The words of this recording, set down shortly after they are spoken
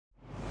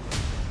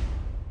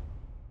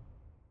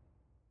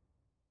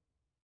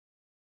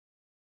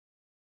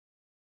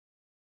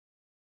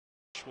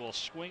will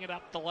swing it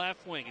up the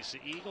left wing as the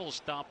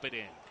Eagles dump it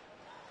in.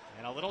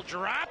 And a little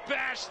drop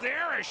pass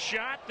there, a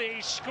shot they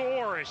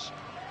score. As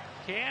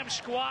Cam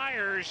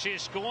Squires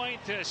is going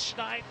to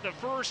snipe the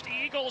first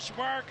Eagles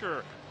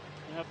marker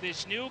of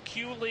this new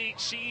Q League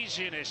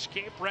season as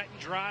Cape-Breton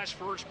draws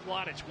first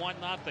blood. It's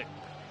 1-0.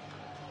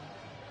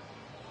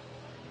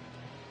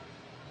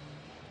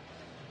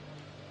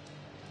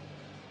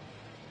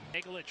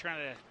 Eglet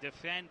trying to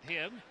defend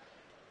him.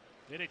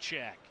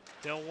 Vidicek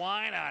to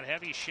Wynot.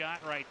 Heavy shot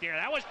right there.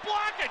 That was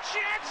blocked. A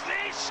chance.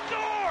 They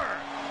score.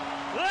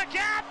 The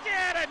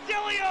captain,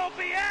 Adilio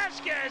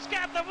Biasquez,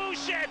 got the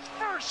Mooseheads'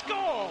 first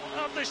goal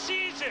of the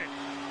season.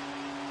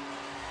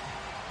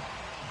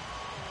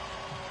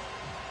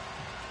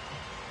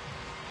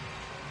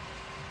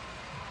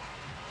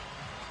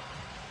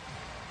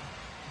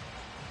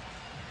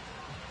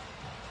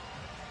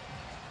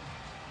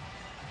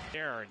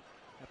 There, and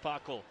the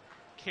puck will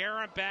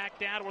carry back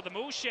down where the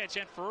Mooseheads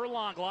and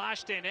Furlong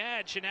lost an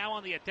edge, and now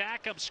on the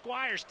attack comes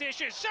Squires,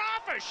 dishes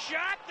off a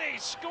shot, they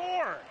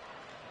score.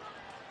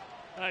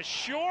 A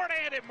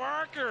short-handed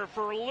marker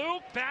for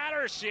Luke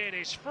Patterson,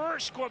 his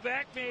first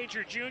Quebec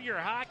Major Junior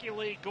Hockey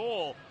League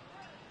goal.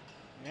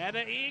 And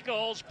the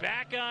Eagles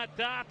back on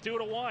top,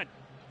 2-1. Well,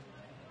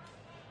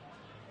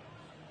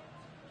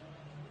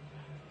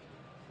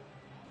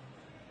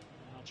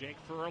 Jake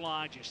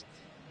Furlong just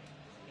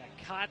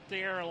got caught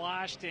there,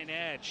 lost an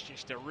edge.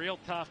 Just a real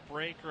tough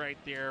break right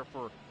there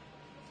for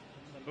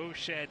the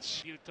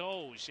Mooseheads.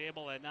 Uto's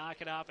able to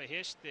knock it off of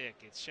his stick.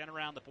 It's sent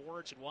around the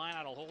boards, and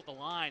Wynot will hold the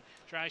line.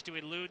 Tries to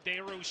elude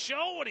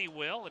DeRousseau, and he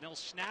will, and he'll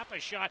snap a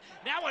shot.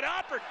 Now an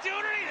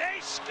opportunity, they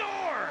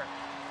score!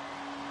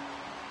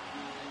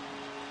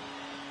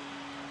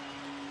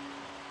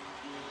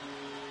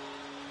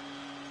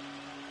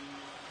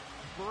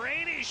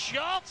 Brady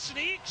Schultz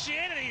sneaks in,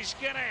 and he's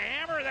going to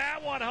hammer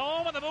that one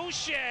home, and the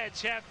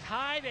Mooseheads have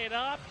tied it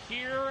up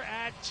here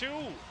at 2.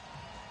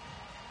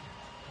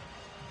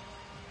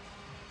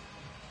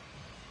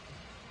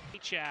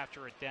 Each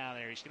after it down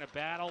there. He's going to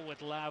battle with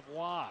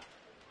Lavoie.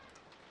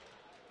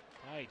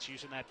 He's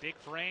using that big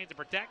frame to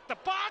protect the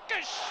puck.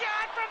 A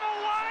shot from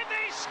the line.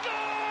 They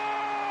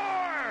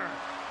score!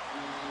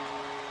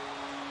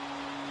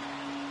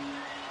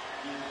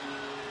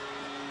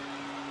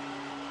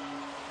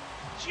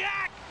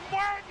 Jack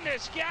Martin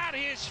has got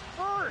his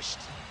first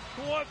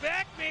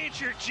Quebec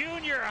Major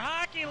Junior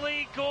Hockey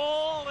League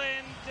goal,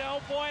 and oh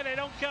boy, they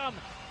don't come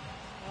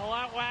a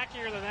lot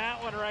wackier than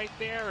that one right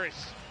there. As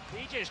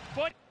he just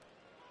put,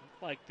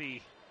 like the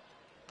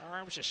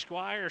arms of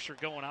Squires are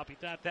going up. He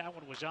thought that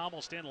one was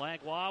almost in.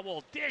 Langlois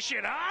will dish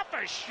it off,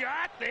 a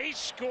shot, they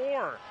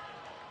score.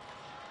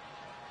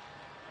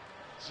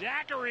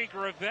 Zachary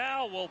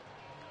Gravel will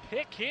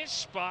pick his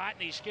spot,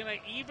 and he's going to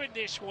even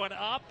this one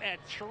up at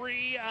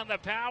 3 on the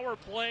power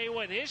play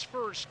with his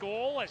first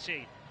goal as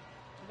a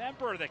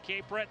member of the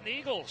Cape-Breton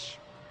Eagles.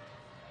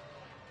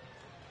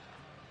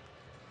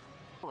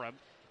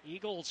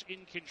 Eagles in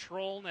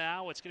control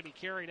now. It's going to be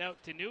carried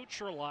out to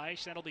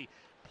neutralize. That'll be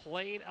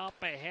played up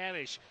ahead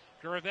as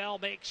Gravel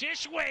makes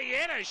his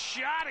way in. A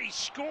shot, he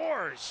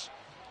scores.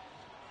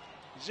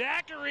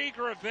 Zachary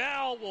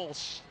Gravel will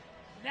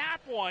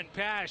snap one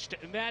past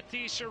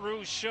Mathis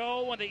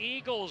Rousseau, and the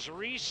Eagles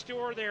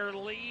restore their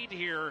lead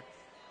here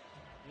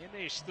in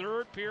this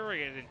third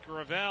period. And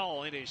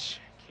Gravel, in his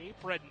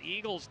Cape-Breton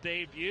Eagles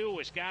debut,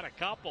 has got a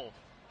couple.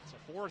 It's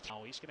a fourth.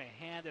 Now he's going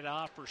to hand it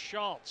off for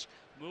Schultz.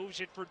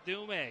 Moves it for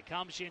Dume.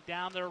 Comes in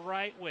down the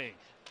right wing.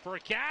 For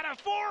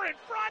Catafor in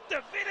front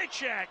to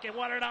Vidicek, and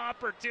what an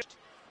opportunity.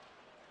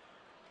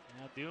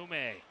 Now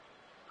Dume.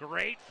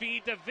 Great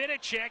feed to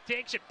Vidicek,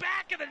 takes it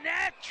back of the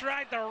net,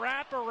 tried the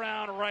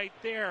wraparound right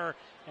there,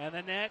 and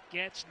the net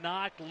gets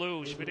knocked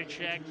loose.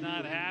 Vidicek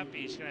not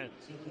happy. He's going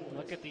to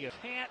look at the,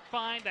 can't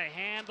find a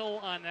handle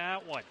on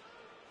that one.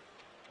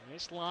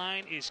 This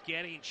line is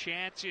getting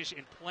chances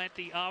and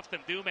plenty of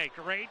them. Dume,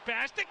 great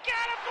pass to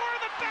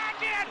Catafor, the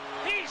backhand,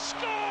 he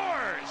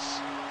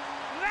scores!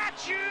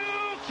 Mathieu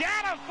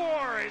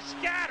Catafor has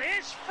got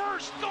his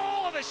first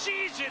goal of the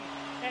season,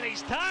 and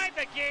he's tied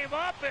the game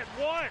up at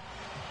 1.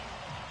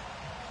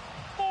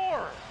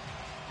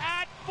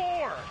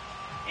 4.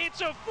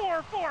 It's a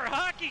 4-4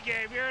 hockey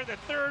game here in the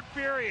third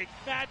period.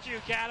 Mathieu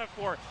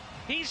Catafor,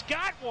 he's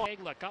got one.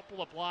 A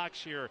couple of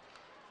blocks here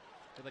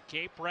to the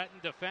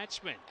Cape-Breton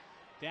defenseman.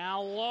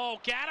 Down low,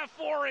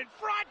 Catafor in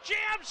front,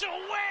 jams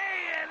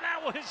away, and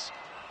that was,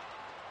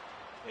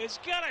 it's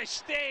gonna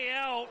stay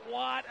out.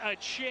 What a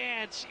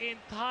chance in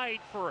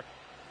tight for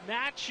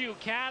Mathieu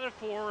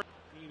Catafor.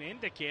 Being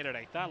indicated,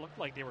 I thought, looked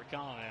like they were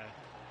calling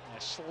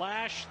a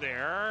slash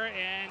there,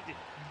 and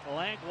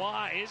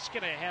Langlois is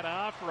going to head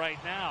off right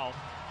now.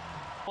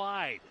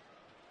 Wide.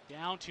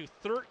 Down to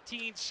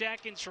 13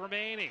 seconds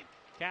remaining.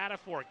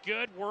 Catafor,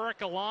 good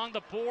work along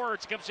the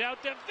boards. Comes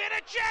out to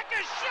Vidicek,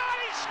 a shot,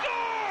 he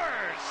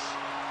scores!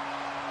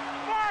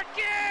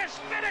 Marcus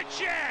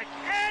Vidicek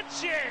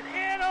ends it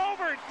in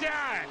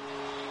overtime.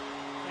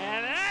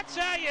 And that's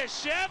how you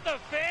send the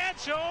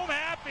fans home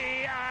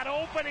happy on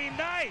opening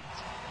night.